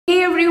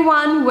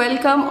everyone,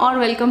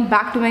 welcome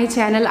back to my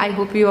channel. I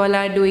hope you all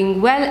are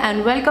doing well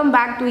and welcome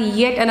back to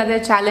yet another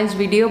challenge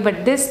video.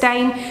 But this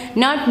time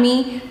not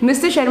me,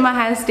 Mr. Sharma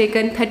has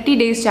taken 30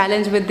 days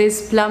challenge with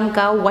this Plum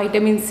का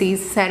Vitamin C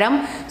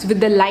serum, so with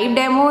the live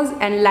demos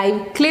and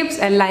live clips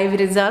and live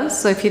results.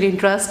 So if you're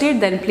interested,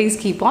 then please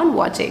keep on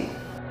watching.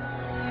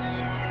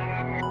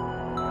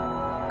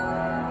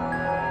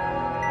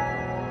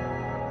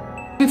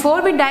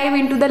 Before we dive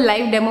into the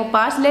live demo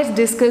parts, let's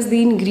discuss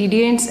the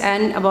ingredients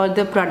and about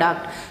the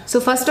product. So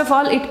first of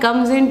all, it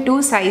comes in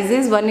two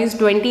sizes. One is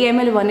 20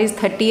 ml, one is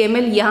 30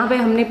 ml. यहाँ पे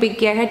हमने pick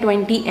किया है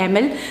 20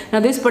 ml. Now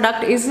this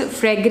product is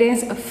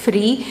fragrance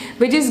free,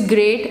 which is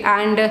great.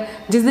 And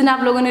जिस दिन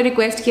आप लोगों ने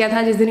request किया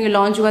था, जिस दिन ये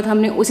launch हुआ था,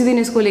 हमने उसी दिन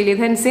इसको ले लिया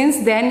था. And since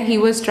then he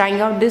was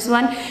trying out this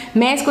one.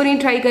 मैं इसको नहीं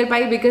try कर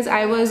पाई because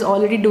I was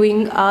already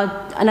doing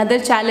another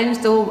challenge,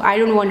 so I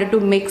don't wanted to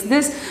mix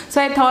this.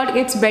 So I thought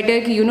it's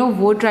better कि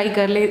वो try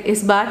कर ले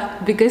इस बार,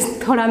 because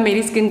थोड़ा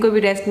मेरी स्किन को भी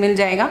रेस्ट मिल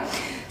जाएगा.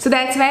 So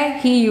that's why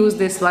he used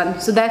this one.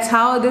 So that's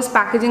how this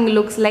packaging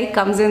looks like.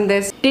 Comes in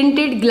this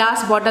tinted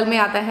glass bottle में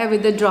आता है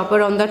with the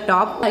dropper on the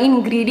top.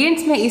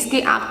 Ingredients में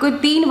इसके आपको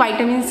 3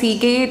 vitamin C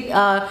के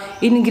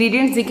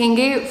ingredients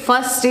दिखेंगे.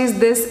 First is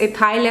this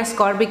ethyl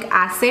ascorbic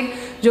acid,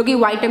 जो कि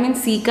vitamin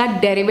C का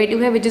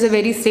derivative है, which is a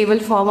very stable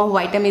form of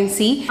vitamin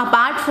C.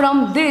 Apart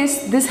from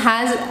this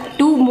has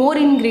 2 more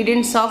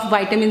ingredients of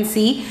vitamin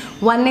C.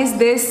 One is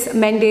this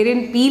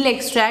mandarin peel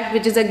extract,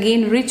 which is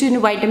again rich in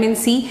vitamin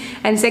C,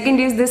 and second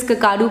is this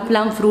cacao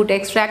plum fruit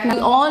extract. Now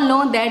we all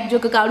know that जो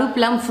cacao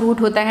plum fruit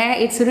होता है,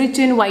 it's rich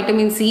in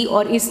vitamin C,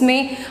 और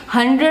इसमें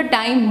 100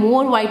 times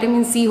more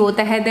vitamin C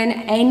होता है than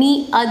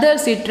any other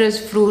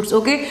citrus fruits.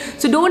 Okay,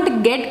 so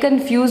don't get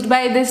confused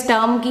by this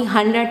term कि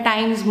 100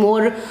 times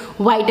more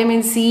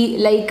vitamin C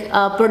like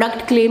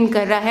product claim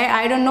कर रहा है.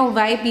 I don't know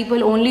why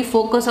people only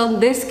focus on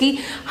this कि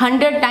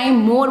 100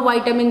 times more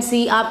vitamin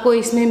C आपको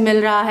इसमें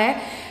मिल रहा है.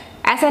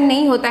 ऐसा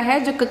नहीं होता है.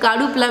 जो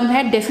cacao plum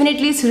है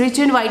definitely is rich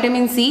in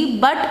vitamin C,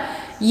 but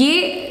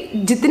ये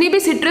जितने भी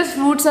सिट्रस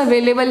फ्रूट्स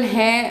अवेलेबल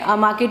हैं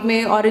मार्केट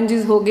में,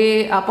 ऑरेंजेस हो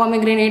गए,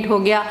 पोमेग्रेनेट हो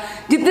गया,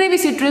 जितने भी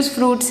सिट्रस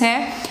फ्रूट्स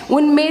हैं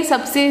उनमें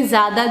सबसे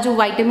ज़्यादा जो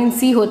विटामिन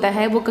सी होता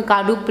है वो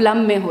ककाडू प्लम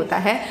में होता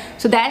है.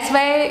 सो दैट्स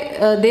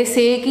व्हाई दे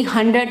से कि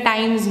 100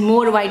 times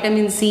more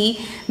vitamin C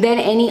than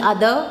any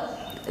other.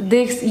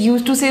 They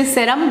used to say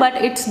serum, but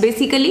it's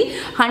basically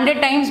 100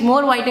 times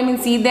more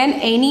vitamin C than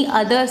any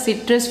other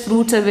citrus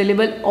fruits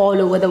available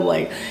all over the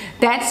world.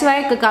 That's why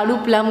cacao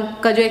plum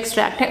का जो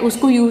extract है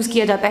उसको use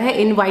किया जाता है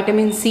in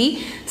vitamin C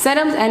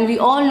serums. And we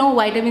all know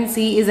vitamin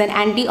C is an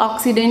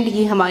antioxidant.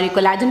 ये हमारे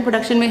collagen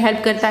production में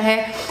help करता है,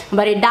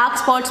 हमारे dark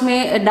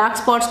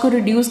spots को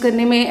reduce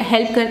करने में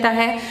help करता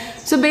है.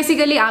 So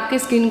basically आपके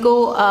स्किन को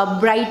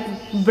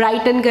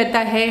ब्राइटन करता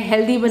है,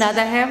 हेल्दी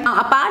बनाता है.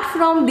 Apart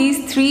from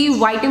these 3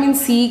 vitamin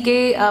C के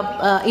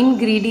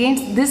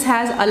ingredients, this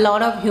has a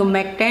lot of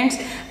humectants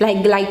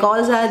like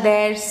glycols are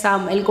there,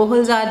 some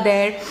alcohols are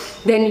there,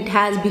 then it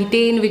has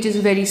betaine which is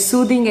very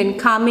soothing and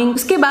calming.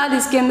 उसके बाद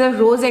इसके अंदर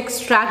रोज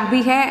extract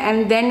भी है,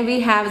 and then we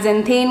have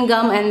xanthine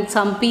gum and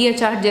some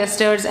PHR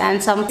gesters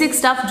and some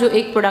stuff जो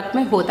एक product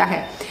में होता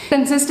है.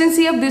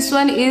 Consistency of this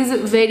one is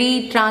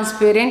very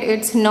transparent.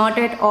 It's not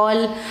at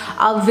all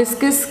a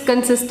viscous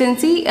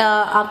consistency.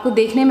 आपको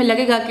देखने में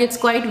लगेगा कि it's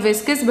quite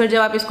viscous, but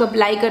जब आप इसको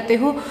अप्लाई करते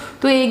हो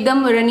तो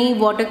एकदम रनी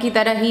वाटर की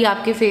तरह ही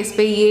आपके फेस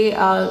पे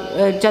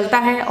ये चलता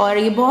है, और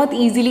ये बहुत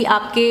easily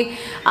आपके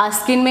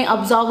स्किन में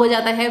absorb हो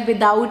जाता है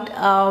विदाउट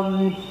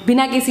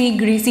बिना किसी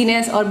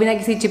ग्रीसीनेस और बिना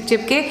किसी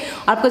चिपचिप के.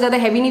 आपको ज़्यादा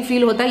हैवी नहीं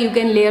फील होता. You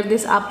can layer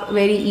this up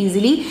very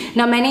easily.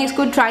 ना मैंने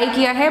इसको ट्राई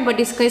किया है, बट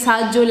इसके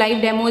साथ जो लाइव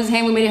डेमोज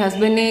हैं वो मेरे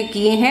हस्बैंड ने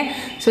किए हैं.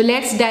 So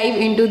let's dive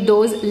into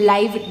those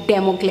live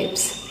demo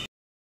clips.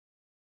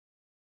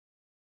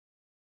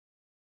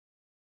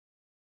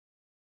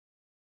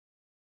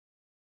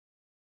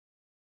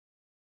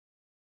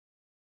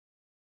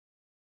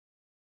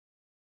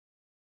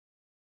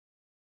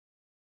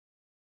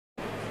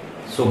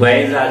 So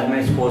guys आज मैं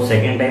इसको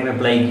सेकेंड टाइम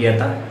अप्लाई किया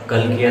था.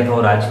 कल किया था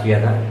और आज किया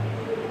था.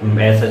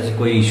 ऐसा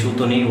कोई इशू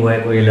तो नहीं हुआ है,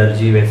 कोई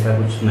एलर्जी वैसा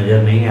कुछ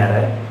नज़र नहीं आ रहा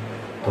है.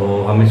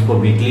 तो हम इसको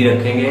वीकली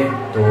रखेंगे,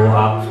 तो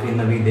आप स्क्रीन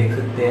अभी देख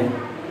सकते हैं.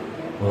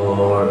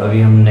 और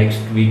अभी हम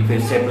नेक्स्ट वीक फिर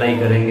से अप्लाई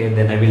करेंगे.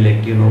 Then I will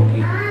let you know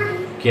कि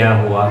क्या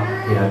हुआ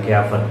या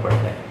क्या फ़र्क पड़ता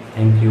है.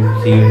 Thank you,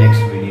 C you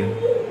next video.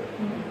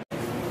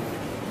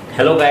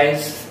 Hello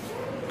guys,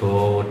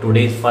 तो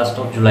टुडे इज़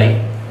 1 जुलाई.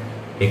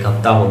 एक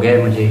हफ्ता हो गया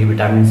है मुझे ये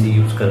विटामिन सी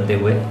यूज़ करते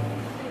हुए,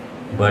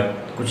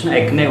 बट कुछ ना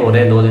एक्ने हो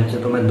रहे हैं 2 दिन से.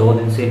 तो मैं 2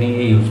 दिन से नहीं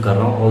ये यूज़ कर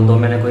रहा हूँ, ऑल्दो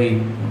मैंने कोई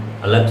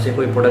अलग से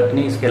कोई प्रोडक्ट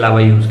नहीं इसके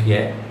अलावा यूज़ किया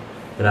है.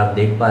 अगर आप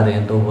देख पा रहे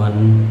हैं तो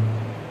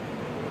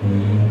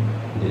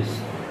दिस.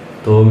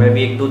 तो मैं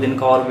भी 1-2 दिन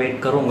का और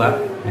वेट करूँगा,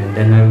 and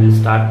then I will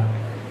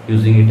start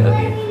using it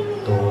again.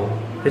 तो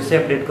फिर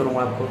से अपडेट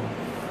करूँगा आपको.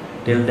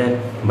 Till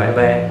then bye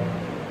bye.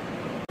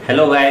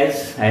 Hello guys,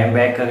 I am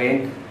back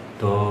again.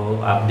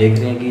 तो आप देख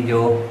रहे हैं कि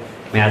जो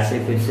मैं आज से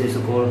फिर से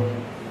इसको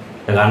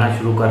लगाना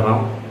शुरू कर रहा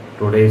हूँ.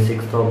 टुडे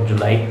 6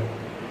 जुलाई.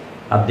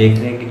 आप देख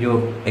रहे हैं कि जो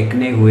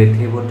एक्ने हुए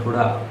थे वो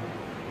थोड़ा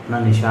अपना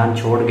निशान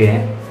छोड़ गए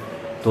हैं,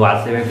 तो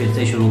आज से मैं फिर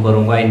से शुरू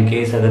करूँगा। इन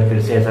केस अगर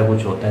फिर से ऐसा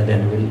कुछ होता है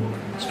then will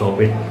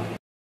stop it.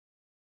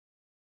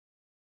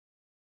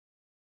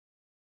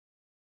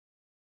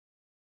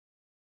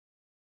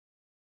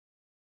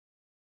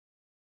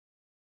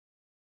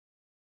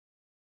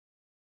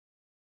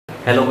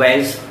 Hello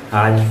guys,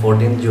 आज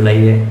 14 जुलाई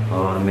है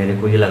और मेरे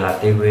को ये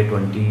लगाते हुए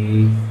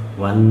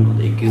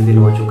 21 दिन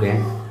हो चुके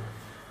हैं।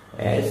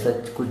 ऐसा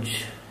कुछ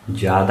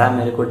ज़्यादा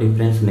मेरे को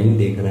डिफरेंस नहीं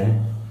देख रहा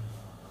है,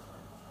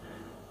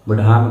 बट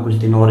हाँ मैं कुछ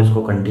दिन और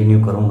इसको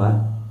कंटिन्यू करूँगा।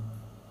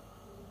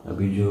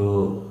 अभी जो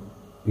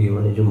ये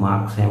वाले जो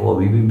मार्क्स हैं वो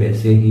अभी भी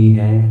वैसे ही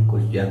हैं,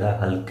 कुछ ज़्यादा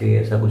हल्के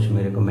ऐसा कुछ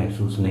मेरे को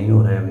महसूस नहीं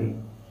हो रहा है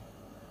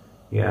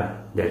अभी। या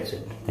that's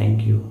it,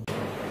 thank you.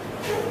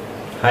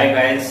 Hi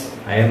guys,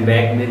 I am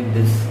back with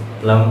this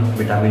plum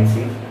vitamin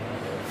C.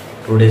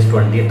 Today is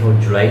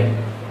 20th जुलाई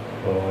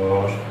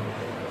और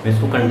मैं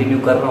इसको कंटिन्यू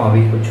कर रहा हूँ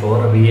अभी कुछ और।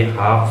 अभी ये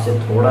हाफ से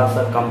थोड़ा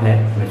सा कम है,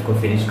 मैं इसको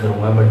फिनिश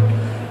करूँगा। बट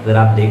अगर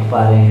आप देख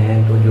पा रहे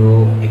हैं तो जो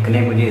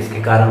इकने मुझे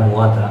इसके कारण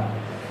हुआ था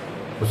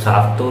वो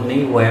साफ तो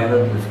नहीं हुआ है,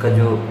 मतलब इसका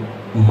जो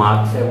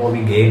मार्क्स है वो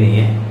भी गए नहीं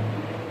है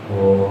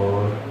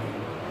और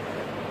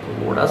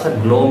थोड़ा सा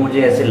ग्लो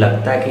मुझे ऐसे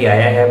लगता है कि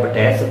आया है, बट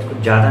ऐसा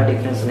कुछ ज़्यादा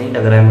डिफरेंस नहीं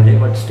लग रहा है मुझे।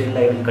 But still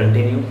I will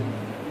continue.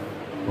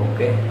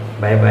 Okay,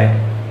 bye bye.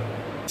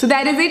 So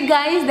that is it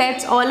guys,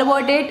 that's all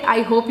about it.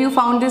 I hope you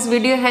found this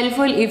video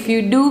helpful. If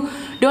you do,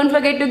 don't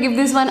forget to give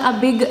this one a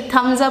big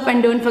thumbs up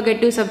and don't forget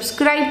to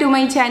subscribe to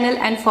my channel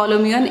and follow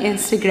me on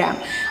Instagram.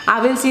 I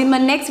will see you in my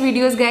next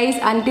videos guys.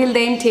 Until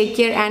then, take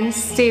care and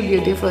stay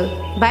beautiful.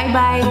 Bye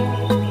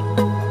bye.